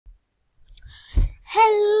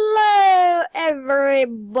Hello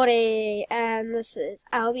everybody, and this is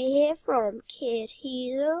Albie here from Kid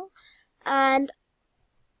Heazle, and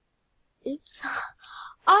oops,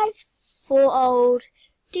 I thought I would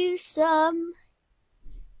do some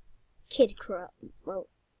kid craft,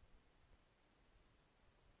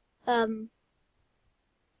 Heazle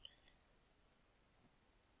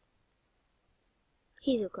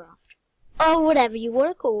craft, or whatever you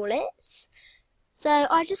want to call it. So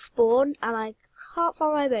I just spawned and I can't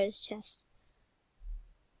find my bonus chest.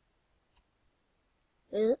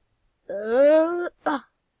 What's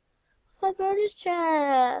my bonus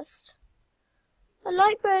chest? I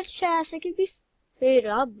like bonus chests. They can be food.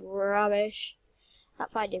 I'm rubbish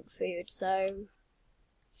at finding food. So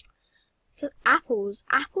apples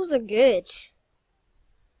are good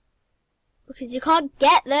because you can't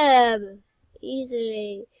get them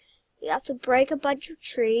easily. You have to break a bunch of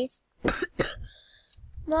trees.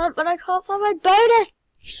 No, but I can't find my bonus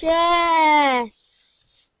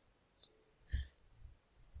chest.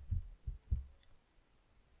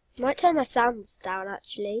 Might turn my sounds down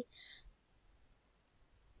actually.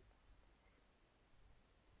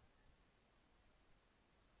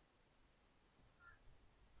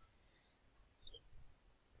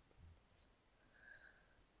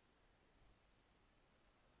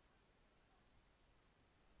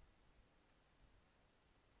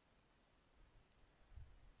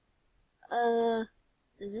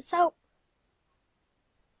 Does this help?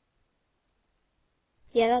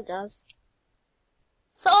 Yeah, that does.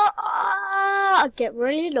 So, I get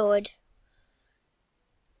really annoyed.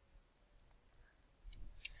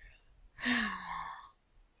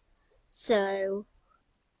 So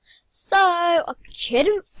I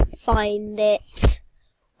couldn't find it,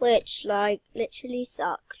 which, like, literally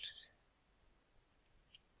sucked.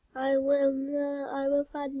 I will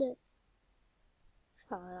find it.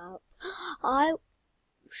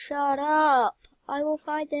 Shut up. I will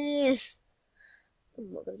find this.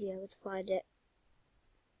 I'm not going to be able to find it.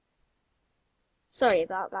 Sorry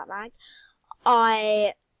about that, lag.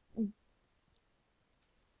 I'm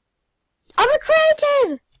a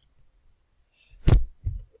creative!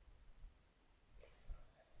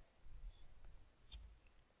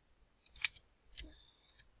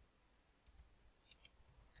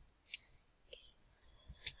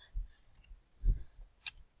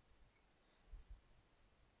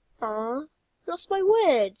 Lost my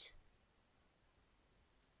word.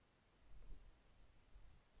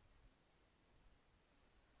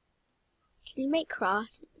 Can you make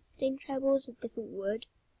crafting tables with different wood?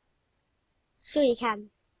 Sure you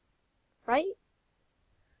can. Right?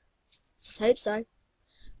 Just hope so.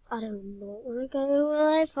 I do not want to go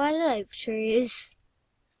where I find oak trees.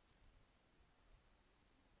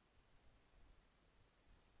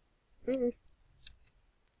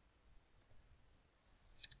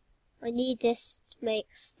 I need this to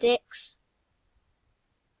make sticks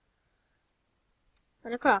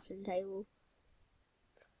and a crafting table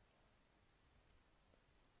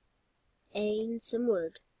and some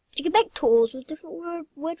wood. You can make tools with different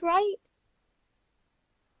wood, right?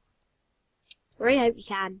 I really hope you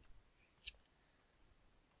can.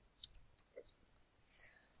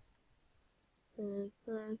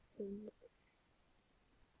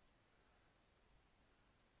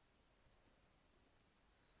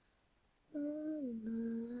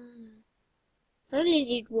 I only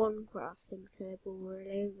need one crafting table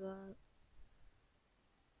really, but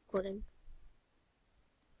pudding.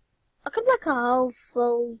 I could make a whole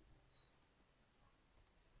full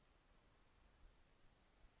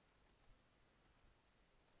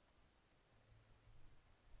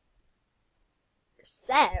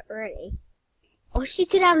set, really. I wish you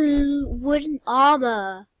could have wooden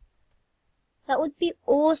armor. That would be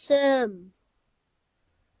awesome.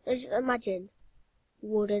 Just imagine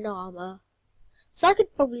wooden armor. So I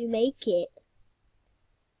could probably make it.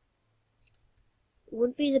 It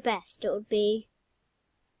wouldn't be the best. It would be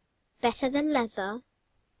better than leather.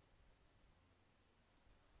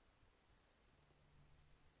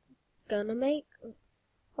 Gonna make.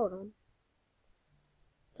 Hold on.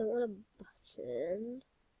 Don't want a button.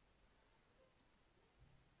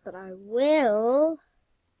 But I will.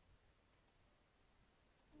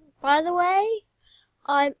 By the way,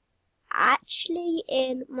 I'm actually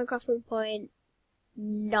in Minecraft 1.9.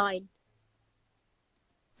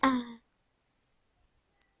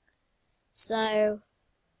 So,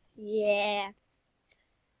 yeah.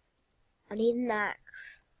 I need an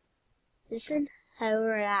axe. Listen,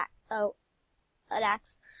 an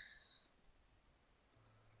axe.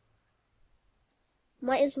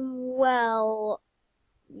 Might as well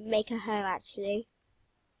make a hoe actually.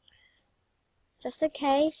 Just in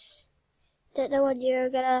case Don't know when you're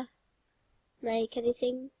gonna make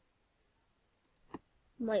anything.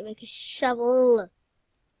 Might make a shovel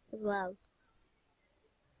as well.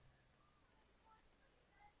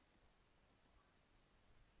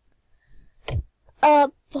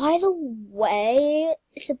 By the way,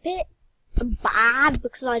 it's a bit bad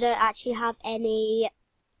because I don't actually have any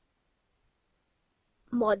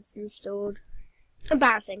mods installed.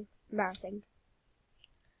 Embarrassing.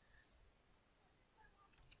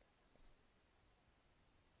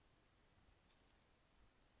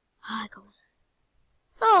 Ah, go on.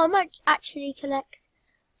 Oh, I might actually collect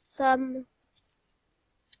some.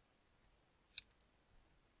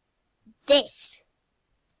 This.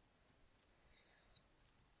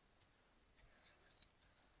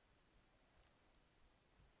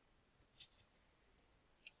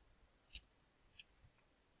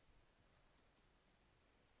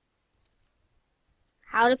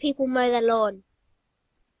 How do people mow their lawn?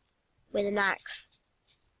 With an axe.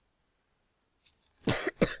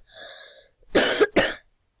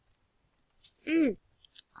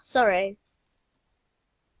 Sorry.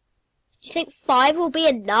 Do you think 5 will be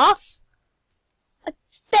enough? I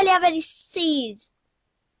barely have any seeds.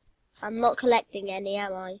 I'm not collecting any,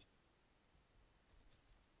 am I?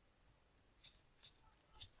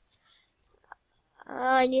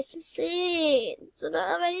 I need some seeds. I don't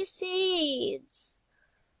have any seeds.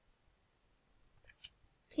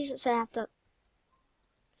 Please don't say I have to.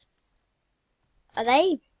 Are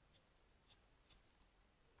they?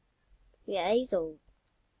 Yeah, these will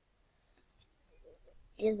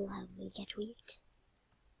help me get wheat.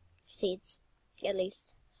 Seeds, at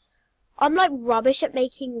least. I'm like rubbish at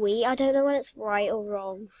making wheat. I don't know when it's right or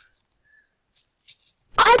wrong.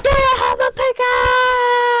 I don't have a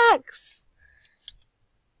pickaxe!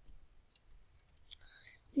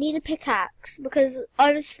 Need a pickaxe because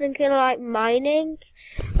I was thinking like mining.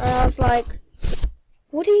 And I was like,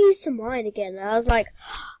 what do you use to mine again? And I was like,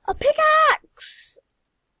 a pickaxe!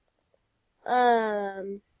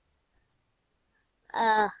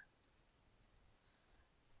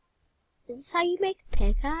 Is this how you make a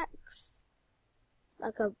pickaxe?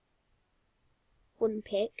 Like a wooden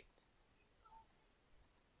pick?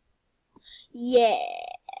 Yeah,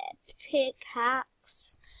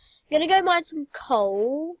 pickaxe. I'm gonna go mine some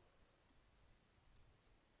coal.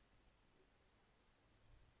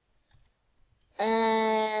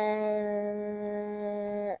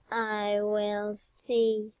 I will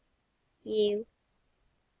see you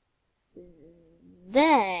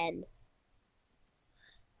then.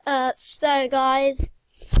 So guys,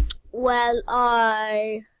 well,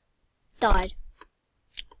 I died.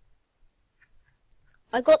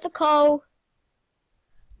 I got the coal,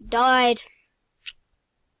 died,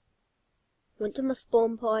 went to my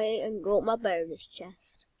spawn point and got my bonus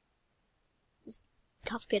chest. Just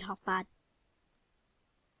half good, half bad.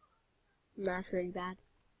 No, that's really bad.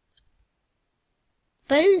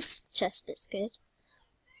 Bonus chest bit's good,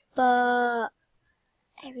 but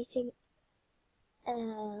everything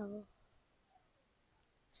else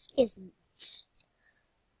isn't.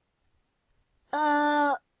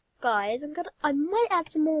 Guys, I might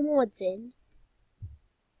add some more mods in.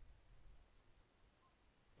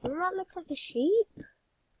 Doesn't that look like a sheep?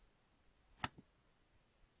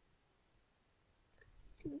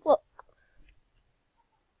 Look.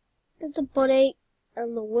 There's the body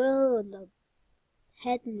and the will and the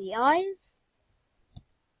head and the eyes.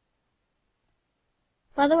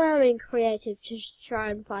 By the way, I'm being creative to try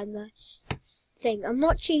and find the thing. I'm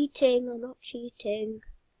not cheating.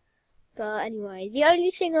 But anyway, the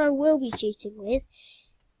only thing I will be cheating with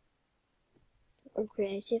on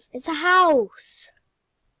creative is the house.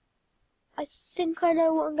 I think I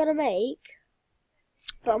know what I'm gonna make,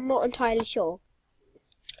 but I'm not entirely sure.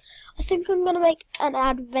 I think I'm gonna make an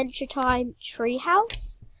Adventure Time tree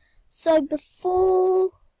house. So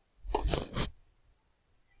before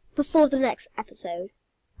the next episode,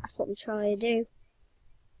 that's what I'm trying to do.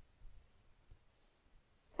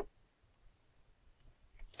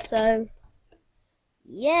 So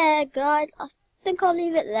yeah, guys, I think I'll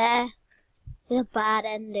leave it there with a bad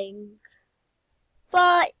ending,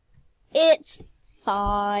 but it's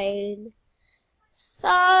fine.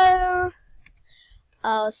 So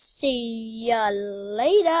I'll see ya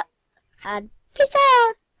later, and peace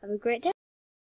out. Have a great day.